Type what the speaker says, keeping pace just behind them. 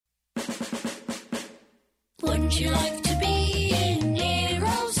Wouldn't you like to be in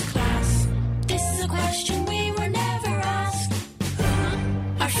Nero's class? This is a question we were never asked.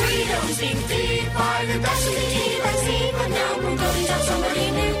 Our freedom's being freed by the best of the T-Rex, but now we're going to have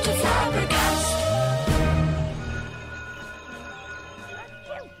somebody new to flabbergast.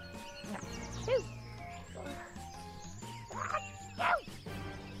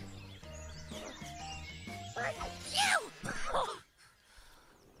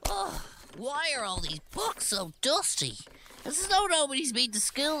 Why are all these books so dusty? It's as though nobody's been to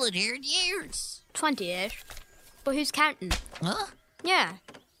school in here in years. 28. But who's counting? Huh? Yeah.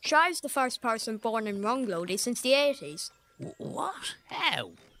 Shive's the first person born in Runglody since the 80s. What?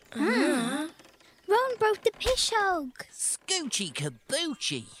 How? Ron broke the pishog. Scoochie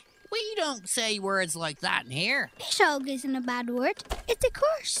kaboochie. We don't say words like that in here. Pishog isn't a bad word. It's a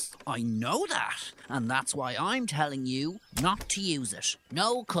curse. I know that, and that's why I'm telling you not to use it.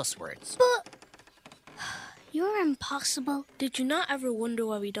 No cuss words. But you're impossible. Did you not ever wonder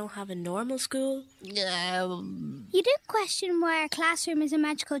why we don't have a normal school? You didn't question why our classroom is a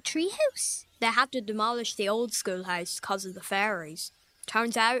magical treehouse. They had to demolish the old schoolhouse because of the fairies.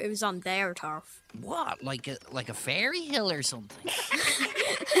 Turns out it was on their turf. What, like a fairy hill or something?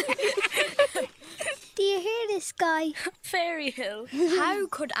 Do you hear this guy? Fairy hill. How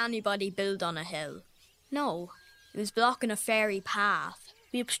could anybody build on a hill? No, it was blocking a fairy path.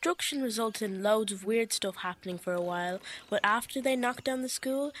 The obstruction resulted in loads of weird stuff happening for a while, but after they knocked down the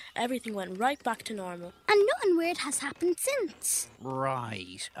school, everything went right back to normal. And nothing weird has happened since.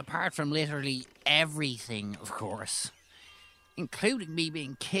 Right. Apart from literally everything, of course. Including me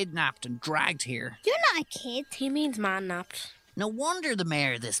being kidnapped and dragged here. You're not a kid. He means man-napped. No wonder the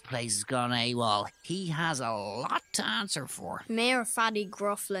mayor of this place has gone AWOL. He has a lot to answer for. Mayor Fatty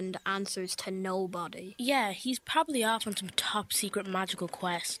Gruffland answers to nobody. Yeah, he's probably off on some top-secret magical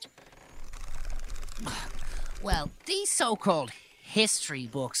quest. Well, these so-called history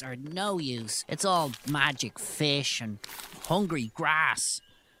books are no use. It's all magic fish and hungry grass.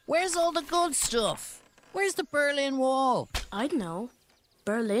 Where's all the good stuff? Where's the Berlin Wall? I'd know.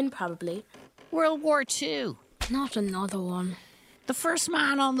 Berlin, probably. World War II. Not another one. The first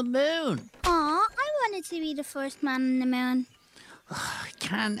man on the moon. Aw, I wanted to be the first man on the moon.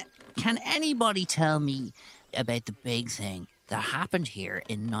 Can anybody tell me about the big thing that happened here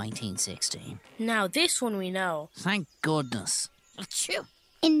in 1916? Now, this one we know. Thank goodness. Achoo.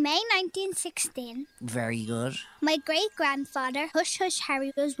 In May 1916, Very good. my great-grandfather, Hush Hush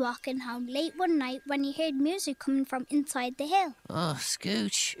Harry, was walking home late one night when he heard music coming from inside the hill. Oh,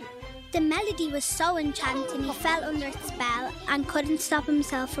 Scooch. The melody was so enchanting he fell under its spell and couldn't stop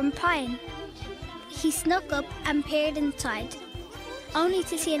himself from prying. He snuck up and peered inside, only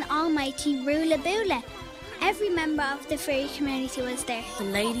to see an almighty Rula-Bula. Every member of the fairy community was there. The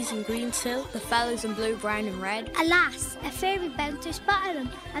ladies in green silk. The fellas in blue, brown and red. Alas, a fairy bouncer spotted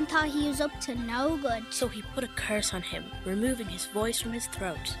him and thought he was up to no good. So he put a curse on him, removing his voice from his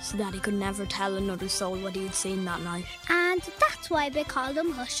throat. So that he could never tell another soul what he had seen that night. And that's why they called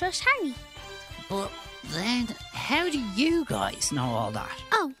him Hush Hush Harry. But then, how do you guys know all that?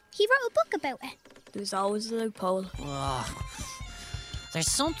 Oh, he wrote a book about it. There's always a loophole. Oh,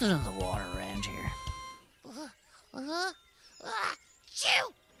 there's something in the water around here.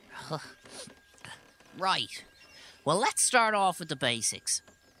 Right. Well, let's start off with the basics.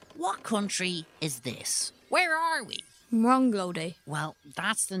 What country is this? Where are we? Runglody. Well,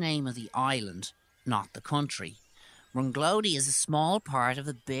 that's the name of the island, not the country. Runglody is a small part of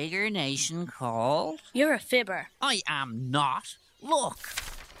a bigger nation called... You're a fibber. I am not. Look.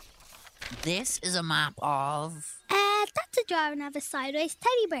 This is a map of... That's a drawing of a sideways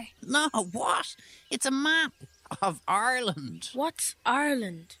teddy bear. No, what? It's a map of Ireland. What's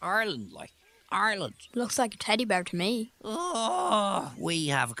Ireland? Ireland, like Ireland. Looks like a teddy bear to me. Oh, we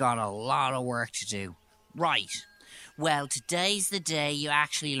have got a lot of work to do. Right. Well, today's the day you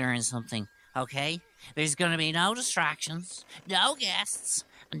actually learn something, okay? There's going to be no distractions, no guests,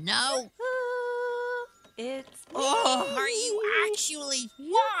 no... It's Oh, are you actually...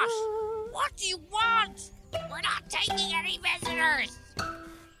 What? What do you want? We're not taking any visitors.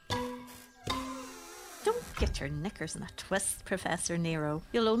 Don't get your knickers in a twist, Professor Nero.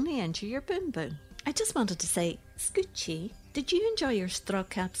 You'll only injure your boom boom. I just wanted to say, Scoochie, did you enjoy your straw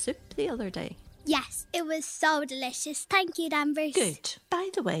cap soup the other day? Yes, it was so delicious. Thank you, Danvers. Good. By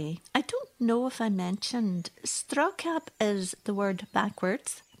the way, I don't know if I mentioned straw cap is the word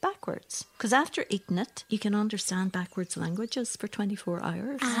backwards. Because after eating it, you can understand backwards languages for 24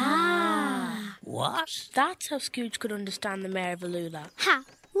 hours. What? That's how Scooch could understand the Mayor of Alula. Ha!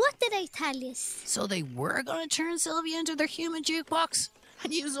 What did I tell you? So they were going to turn Sylvia into their human jukebox?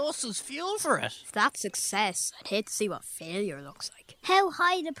 and use us as fuel for it. If that's success, I'd hate to see what failure looks like. How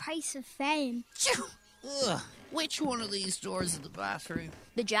high the price of fame? Phew. Ugh. Which one of these doors is the bathroom?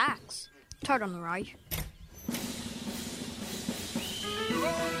 The Jacks. Third on the right.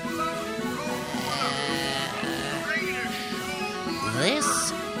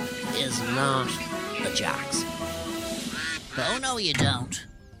 This is not a Jack's. Oh, no, you don't.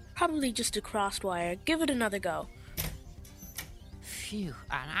 Probably just a crossed wire. Give it another go. Phew,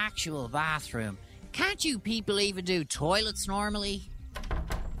 an actual bathroom. Can't you people even do toilets normally?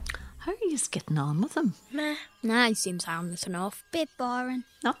 How are you getting on with him? Meh. Nah, he seems harmless enough. Bit boring.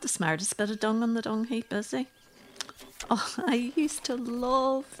 Not the smartest bit of dung on the dung heap, is he? Oh, I used to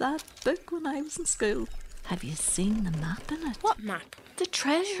love that book when I was in school. Have you seen the map in it? What map? The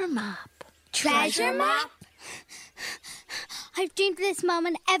treasure map. Treasure map? I've dreamed of this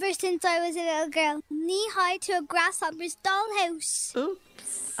moment ever since I was a little girl, knee-high to a grasshopper's dollhouse.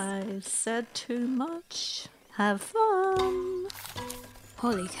 Oops, I said too much. Have fun.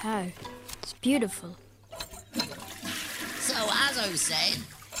 Holy cow. It's beautiful. So, as I was saying,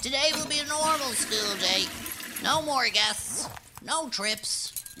 today will be a normal school day. No more guests, no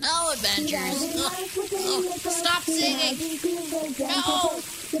trips, no adventures. Stop singing! No!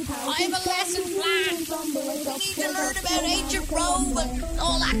 I have a lesson planned. We need to learn about ancient Rome and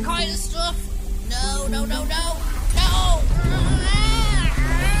all that kind of stuff. No, no, no, no, no!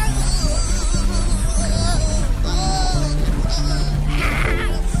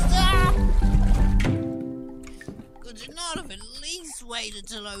 Stop! Could you not have at least waited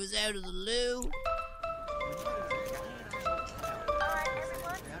till I was out of the loo?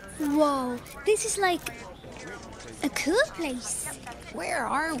 Whoa, this is like a cool place. Where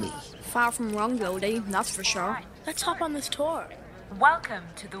are we? Far from wrong, Goldie, that's for sure. Let's hop on this tour. Welcome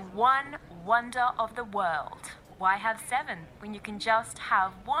to the one wonder of the world. Why have 7 when you can just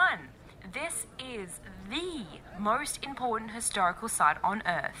have 1? This is the most important historical site on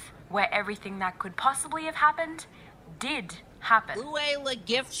Earth, where everything that could possibly have happened did happen. Well, the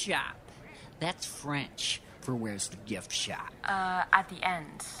gift shop. That's French for where's the gift shop. At the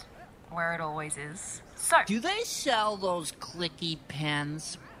end, where it always is. So, Do they sell those clicky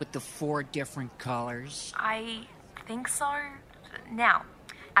pens with the 4 different colors? I think so. Now,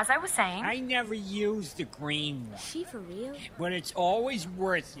 as I was saying, I never used the green one, She for real? but it's always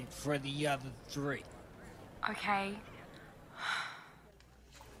worth it for the other 3. okay.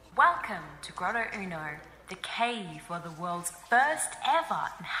 Welcome to Grotto Uno, the cave where the world's first ever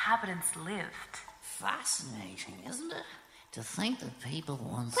inhabitants lived. Fascinating, isn't it? To think that people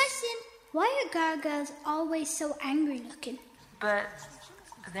once... Question, why are gargoyles always so angry looking? But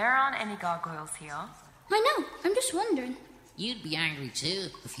there aren't any gargoyles here. I know, I'm just wondering. You'd be angry too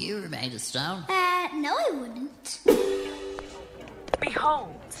if you were made of stone. No I wouldn't.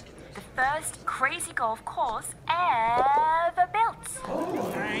 Behold, the first crazy golf course ever built.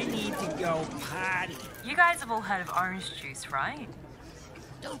 I need to go potty. You guys have all heard of orange juice, right?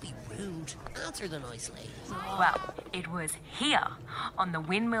 Don't be rude. Answer the noise lady. Well, it was here, on the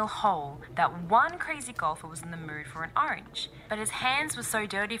windmill hole, that one crazy golfer was in the mood for an orange. But his hands were so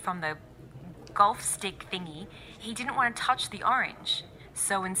dirty from the golf stick thingy, he didn't want to touch the orange.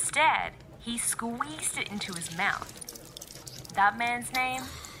 So instead, he squeezed it into his mouth. That man's name?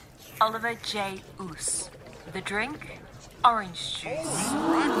 Oliver J. Oos. The drink? Orange juice.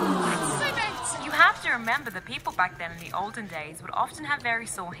 You have to remember the people back then in the olden days would often have very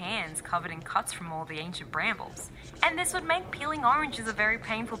sore hands covered in cuts from all the ancient brambles. And this would make peeling oranges a very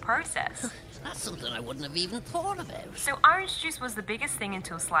painful process. That's something I wouldn't have even thought about. So orange juice was the biggest thing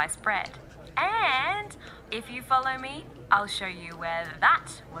until sliced bread. And if you follow me, I'll show you where that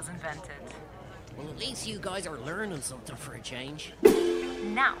was invented. Well, at least you guys are learning something for a change.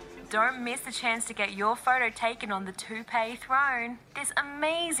 Now, don't miss the chance to get your photo taken on the toupee throne. This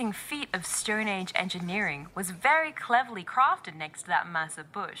amazing feat of Stone Age engineering was very cleverly crafted next to that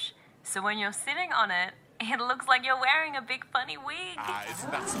massive bush. So when you're sitting on it, it looks like you're wearing a big funny wig.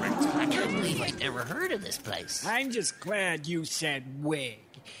 Isn't that I spectacular? can't believe I'd never heard of this place. I'm just glad you said wig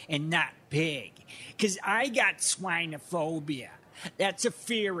and not pig, 'cause I got swinophobia. That's a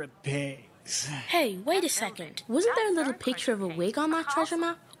fear of pigs. Hey, wait a second. Wasn't there a little picture of a wig on that treasure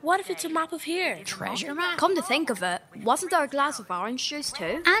map? What if it's a map of here? Treasure map? Come to think of it, wasn't there a glass of orange juice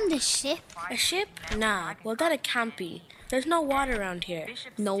too? And a ship. A ship? Nah, well that it can't be. There's no water around here.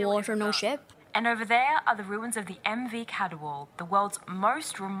 No water, no ship. And over there are the ruins of the MV Cadwal, the world's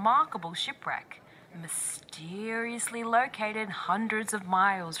most remarkable shipwreck, mysteriously located hundreds of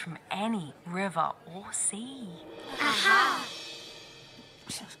miles from any river or sea.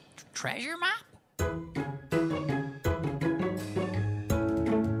 Treasure map?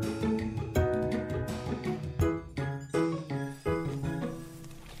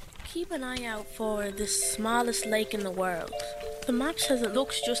 keep an eye out for the smallest lake in the world. The map says it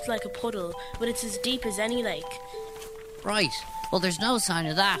looks just like a puddle, but it's as deep as any lake. Right. Well, there's no sign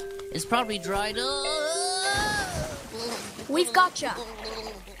of that. It's probably dried up. We've got ya.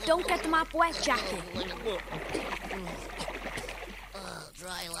 Don't get the map wet, Jackie.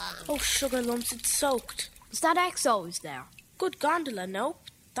 Dry land. Oh, sugar lumps, it's soaked. Is that XO's there? Good gondola, no?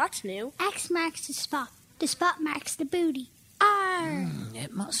 That's new. X marks the spot. The spot marks the booty. Arr!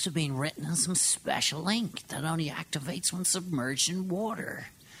 It must have been written in some special ink that only activates when submerged in water.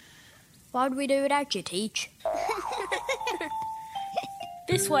 What would we do without you, Teach?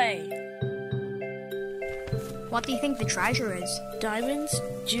 This way. What do you think the treasure is? Diamonds,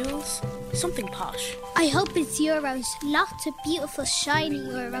 jewels, something posh. I hope it's euros. Lots of beautiful, shiny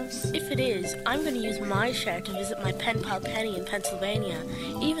euros. If it is, I'm going to use my share to visit my pen pal Penny in Pennsylvania,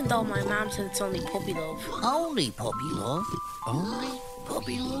 even though my mom said it's only puppy love. Only puppy love? Only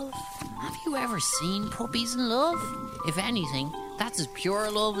puppy love? Have you ever seen puppies in love? If anything, that's as pure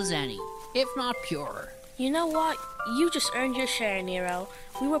love as any, if not purer. You know what? You just earned your share, Nero.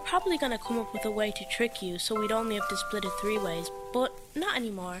 We were probably going to come up with a way to trick you so we'd only have to split it 3 ways, but not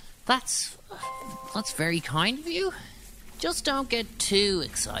anymore. That's very kind of you. Just don't get too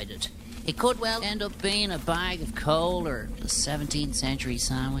excited. It could well end up being a bag of coal or a 17th century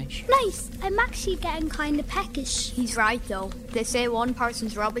sandwich. Nice. I'm actually getting kind of peckish. He's right, though. They say one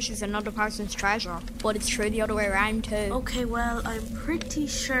person's rubbish is another person's treasure, but it's true the other way around, too. Okay, well, I'm pretty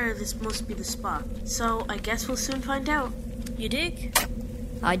sure this must be the spot, so I guess we'll soon find out. You dig?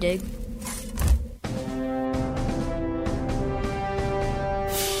 I dig.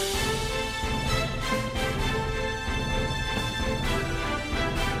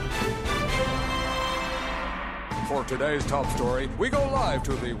 For today's top story, we go live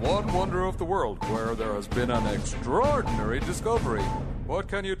to the one wonder of the world, where there has been an extraordinary discovery. What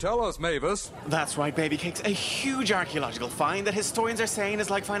can you tell us, Mavis? That's right, Baby Cakes. A huge archaeological find that historians are saying is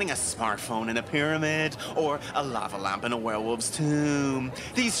like finding a smartphone in a pyramid or a lava lamp in a werewolf's tomb.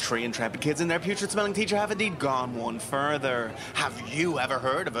 These 3 intrepid kids and their putrid-smelling teacher have indeed gone one further. Have you ever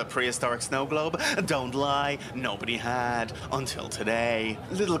heard of a prehistoric snow globe? Don't lie, nobody had until today.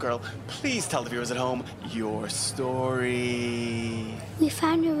 Little girl, please tell the viewers at home your story. We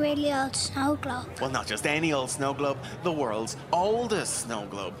found a really old snow globe. Well, not just any old snow globe, the world's oldest snow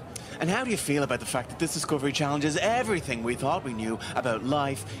globe. And how do you feel about the fact that this discovery challenges everything we thought we knew about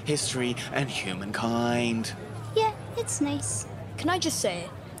life, history, and humankind? Yeah, it's nice. Can I just say,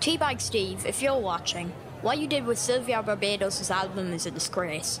 Teabag Steve, if you're watching, what you did with Sylvia Barbados' album is a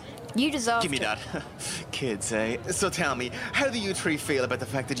disgrace. You deserve Give me that. Kids, eh? So tell me, how do you 3 feel about the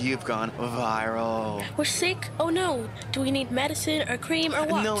fact that you've gone viral? We're sick? Oh no. Do we need medicine or cream or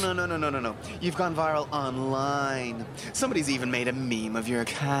what? No. You've gone viral online. Somebody's even made a meme of your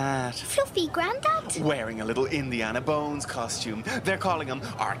cat. Fluffy Grandad? Wearing a little Indiana Bones costume. They're calling him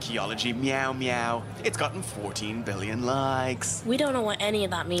Archaeology Meow Meow. It's gotten 14 billion likes. We don't know what any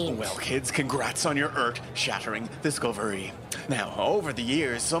of that means. Well, kids, congrats on your earth-shattering discovery. Now, over the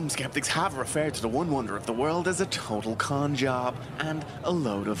years, some skeptics have referred to the one wonder of the world as a total con job and a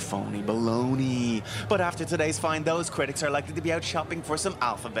load of phony baloney. But after today's find, those critics are likely to be out shopping for some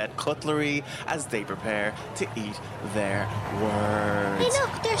alphabet cutlery as they prepare to eat their words. Hey,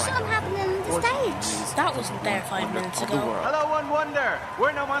 look, there's something happening in the stage. That wasn't there 5 minutes ago. Hello, One Wonder.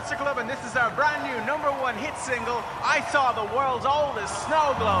 We're No Monster Club, and this is our brand new #1 hit single, I Saw the World's Oldest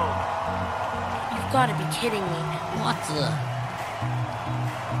Snow Globe. You've got to be kidding me. What the?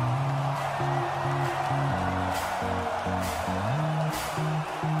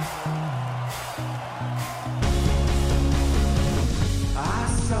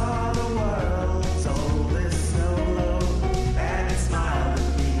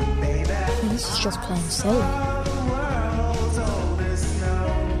 This is just plain silly.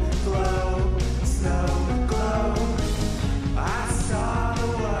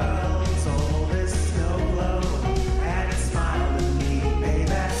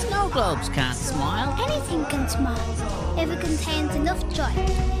 Snow globes can't smile. Anything can smile if it contains enough joy.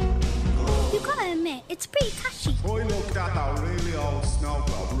 You gotta admit, it's pretty catchy. I looked at that really old snow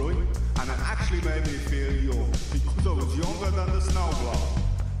globe, right? And it actually made me feel young because I was younger than the snow globe.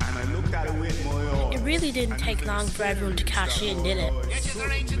 And I looked at it with my eyes. It really didn't take long for everyone to cash in, did it? Get your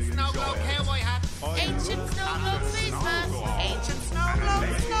ancient snow globe cowboy hat. Ancient snow globe face mask. Ancient snow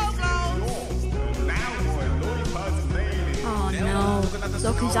globe, snow globe. Now my life has meaning. Oh no,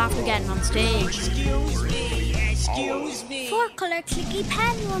 look who's after getting on stage. Excuse me. 4-color clicky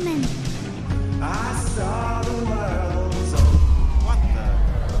pen woman. I saw the world. What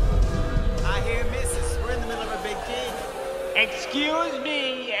the? I hear missus. We're in the middle of a big gig. Excuse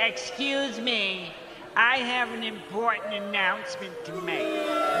me. Excuse me. I have an important announcement to make.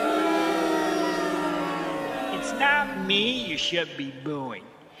 It's not me you should be booing.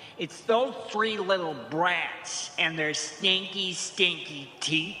 It's those 3 little brats and their stinky, stinky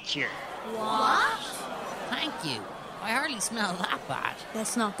teacher. What? Thank you. I hardly smell that bad.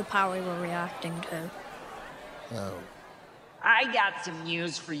 That's not the power we're reacting to. Oh. I got some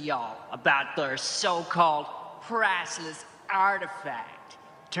news for y'all about their so-called priceless artifact.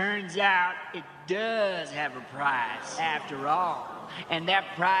 Turns out it does have a price after all. And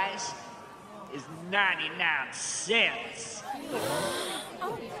that price is 99 cents.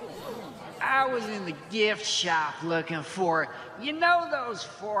 I was in the gift shop looking for, you know, those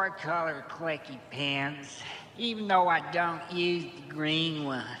 4-color clicky pens? Even though I don't use the green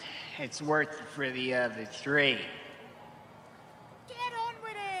one, it's worth it for the other 3. Get on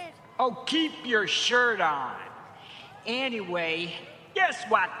with it! Oh, keep your shirt on. Anyway, guess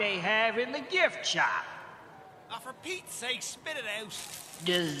what they have in the gift shop? Oh, for Pete's sake, spit it out.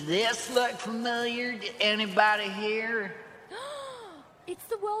 Does this look familiar to anybody here? It's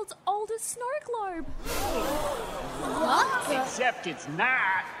the world's oldest snow globe. What? Except it's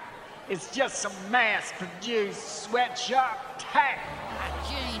not. It's just some mass-produced sweatshop tack.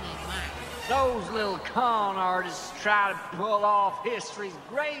 Janie, man. Those little con artists try to pull off history's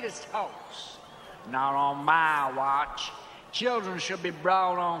greatest hoax. Not on my watch. Children should be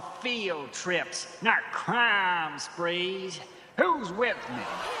brought on field trips, not crime sprees. Who's with me?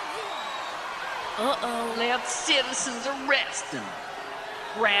 Uh-oh. Let citizens arrest them.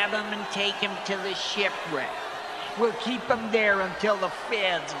 Grab them and take them to the shipwreck. We'll keep them there until the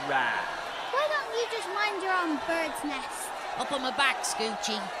feds arrive. Why don't you just mind your own bird's nest? Up on my back,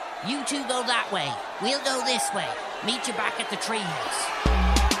 Scoochie. You 2 go that way. We'll go this way. Meet you back at the treehouse.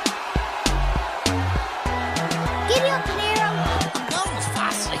 Giddy up, Nero. I'm going as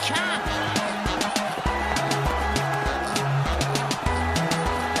fast as I can.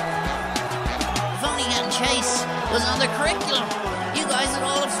 If only getting chased was on the curriculum. You guys would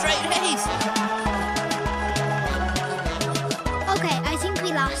all have straight A's. Okay, I think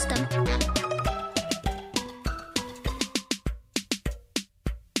we lost them.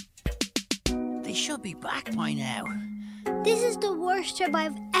 They should be back by now. This is the worst trip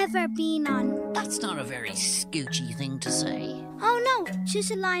I've ever been on. That's not a very Scoochie thing to say. Oh no,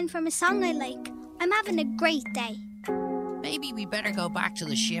 just a line from a song I like. I'm having a great day. Maybe we better go back to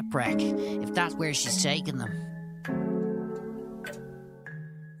the shipwreck, if that's where she's taking them.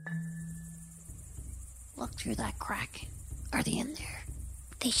 Look through that crack. Are they in there?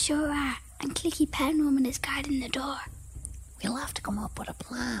 They sure are, and Clicky Pen Woman is guarding the door. We'll have to come up with a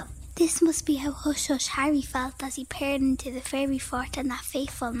plan. This must be how Hush Hush Harry felt as he peered into the fairy fort on that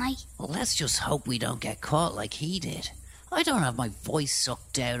fateful night. Well, let's just hope we don't get caught like he did. I don't have my voice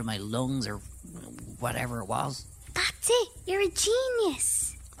sucked out of my lungs or whatever it was. That's it, you're a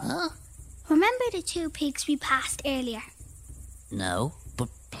genius. Huh? Remember the 2 pigs we passed earlier? No, but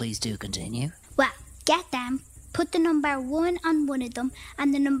please do continue. Well, get them, put the number 1 on one of them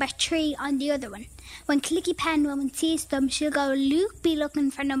and the number 3 on the other one. When Clicky Pen Woman sees them, she'll go Luke be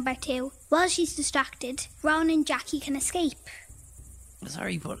looking for number 2. While she's distracted, Ron and Jackie can escape.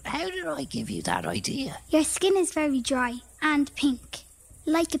 Sorry, but how did I give you that idea? Your skin is very dry and pink,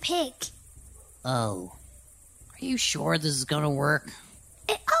 like a pig. Oh. Are you sure this is gonna work?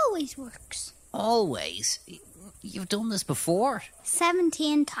 It always works. Always? You've done this before?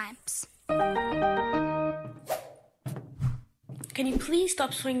 17 times. Can you please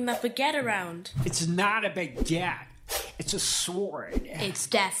stop swinging that baguette around? It's not a baguette. It's a sword. It's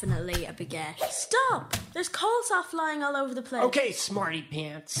definitely a baguette. Stop! There's coleslaw flying all over the place. Okay, smarty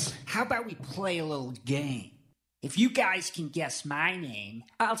pants. How about we play a little game? If you guys can guess my name,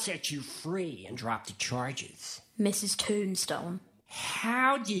 I'll set you free and drop the charges. Mrs. Tombstone.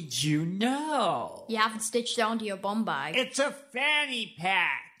 How did you know? You haven't stitched onto your bum bag. It's a fanny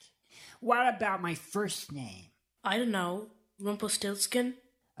pack. What about my first name? I don't know. Rumpelstiltskin?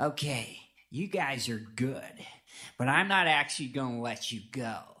 Okay, you guys are good, but I'm not actually going to let you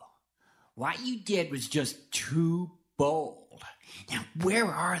go. What you did was just too bold. Now, where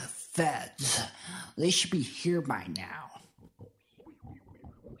are the feds? They should be here by now.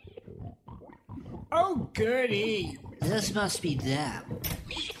 Oh, goody. This must be them.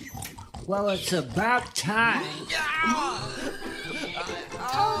 Well, it's about time.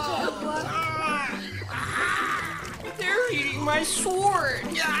 They're eating my sword.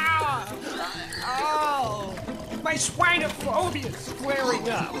 Oh, my swinophobia is flaring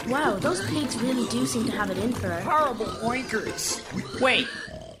up. Wow, those pigs really do seem to have it in for her. Horrible oinkers. Wait,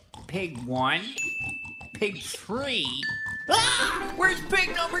 pig 1, pig 3. Ah! Where's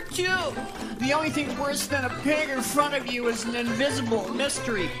pig number 2? The only thing worse than a pig in front of you is an invisible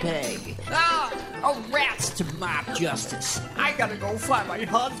mystery pig. Ah! Oh, rats to mob justice. I gotta go find my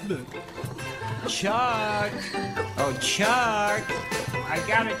husband. Chuck. Oh, Chuck. I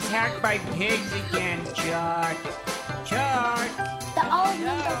got attacked by pigs again, Chuck. Chuck. The old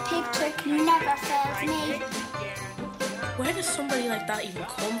needle pig trick never fails me. Where does somebody like that even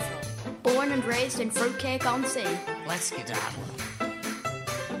come from? Born and raised in Fruitcake on Sea. Let's skedaddle.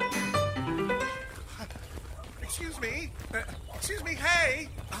 Excuse me. Hey.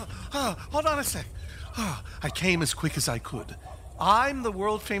 Hold on a sec. I came as quick as I could. I'm the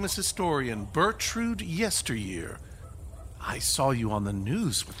world-famous historian, Bertrude Yesteryear. I saw you on the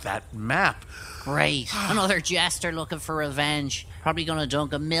news with that map. Great. Another jester looking for revenge. Probably gonna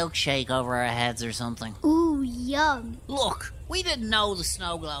dunk a milkshake over our heads or something. Ooh, yum. Look, we didn't know the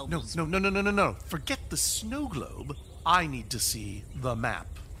snow globe. No. Forget the snow globe. I need to see the map.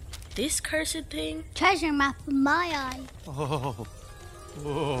 This cursed thing? Treasure map in my eye. Oh.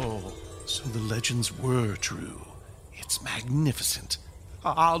 So the legends were true. It's magnificent.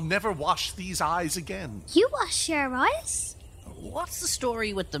 I'll never wash these eyes again. You wash your eyes? What's the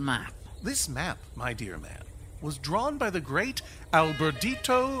story with the map? This map, my dear man, was drawn by the great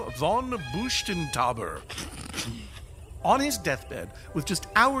Albertito von Buchtenthaber. On his deathbed, with just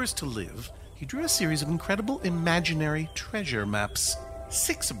hours to live, he drew a series of incredible imaginary treasure maps.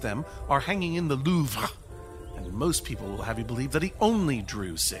 6 of them are hanging in the Louvre, and most people will have you believe that he only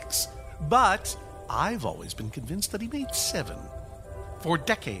drew 6. But I've always been convinced that he made 7. For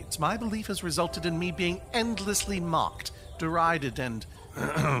decades, my belief has resulted in me being endlessly mocked, derided, and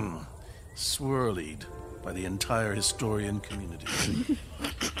swirlied by the entire historian community.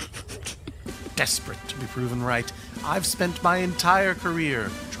 Desperate to be proven right, I've spent my entire career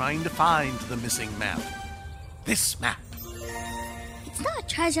trying to find the missing map. This map. It's not a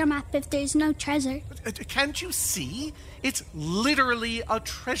treasure map if there's no treasure. Can't you see? It's literally a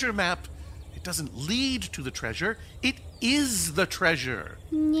treasure map. It doesn't lead to the treasure. It is the treasure.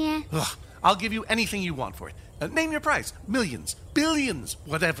 Yeah. Ugh, I'll give you anything you want for it. Name your price. Millions, billions,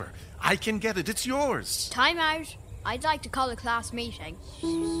 whatever. I can get it. It's yours. Time out. I'd like to call a class meeting.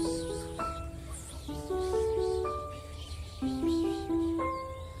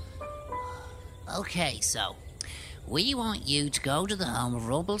 Okay, so we want you to go to the home of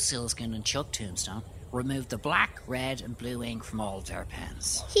Rumpelstiltskin and Chuck Tombstone, remove the black, red, and blue ink from all their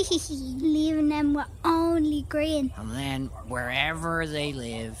pens. Leaving them with only green. And then, wherever they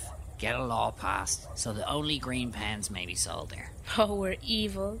live, get a law passed so that only green pens may be sold there. Oh, we're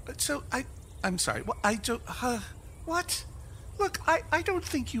evil. So, I'm sorry. What? Look, I don't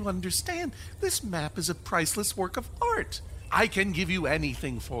think you understand. This map is a priceless work of art. I can give you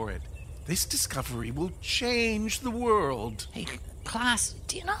anything for it. This discovery will change the world. Hey, class,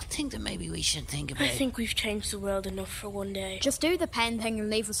 do you not think that maybe we should think about... I think we've changed the world enough for one day. Just do the pen thing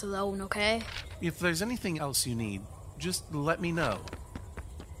and leave us alone, okay? If there's anything else you need, just let me know.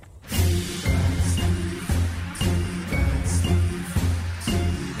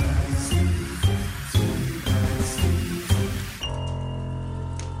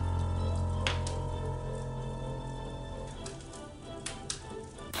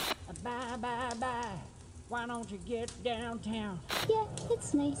 Bye. Why don't you get downtown? Yeah,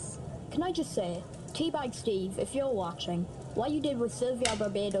 it's nice. Can I just say, Teabag Steve, if you're watching, what you did with Sylvia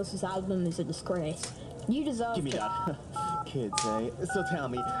Barbados' album is a disgrace. You deserve Give me that. Kids, eh? So tell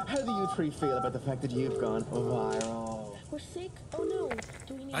me, how do you three feel about the fact that you've gone viral? We're sick? Oh no.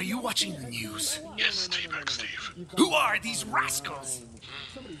 Do we need Are you watching the news? Yes, Teabag Steve. Who are these rascals?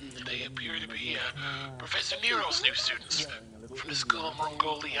 They appear to be Professor Nero's new students from the school of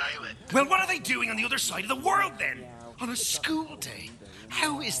Mongoli Island. Well, what are they doing on the other side of the world then? On a school day?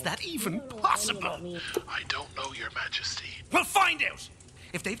 How is that even possible? I don't know, Your Majesty. Well, find out!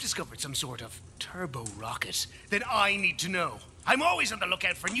 If they've discovered some sort of turbo rocket, then I need to know. I'm always on the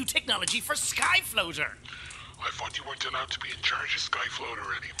lookout for new technology for Skyfloater. I thought you weren't allowed to be in charge of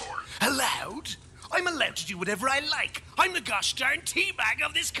Skyfloater anymore. Allowed? I'm allowed to do whatever I like. I'm the gosh darn teabag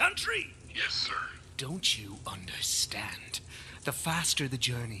of this country. Yes, sir. Don't you understand? The faster the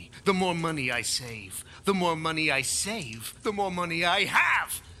journey, the more money I save. The more money I save, the more money I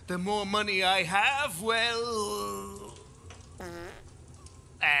have. The more money I have, well,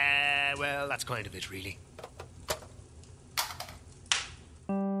 that's kind of it, really.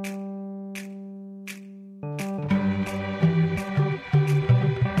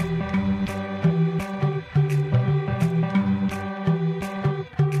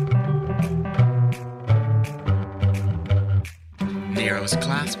 Nero's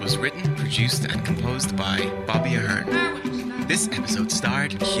Class was written, produced, and composed by Bobby Ahern. This episode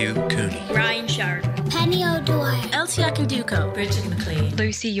starred Hugh Cooney, Ryan Sheridan, Penny O'Dwyer, Elsie Akinduko, Bridget McLean,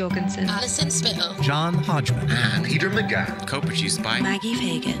 Lucy Jorgensen, Alison Spittle, John Hodgman, and Peter McGann. Co-produced by Maggie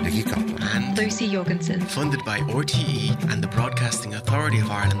Fagan, Nicky Copland, and Lucy Jorgensen. Funded by RTE and the Broadcasting Authority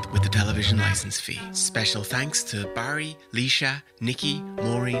of Ireland with the television licence fee. Special thanks to Barry, Leisha, Nikki,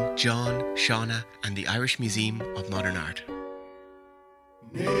 Maureen, John, Shauna, and the Irish Museum of Modern Art.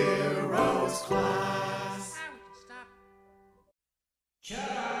 Nero's Class.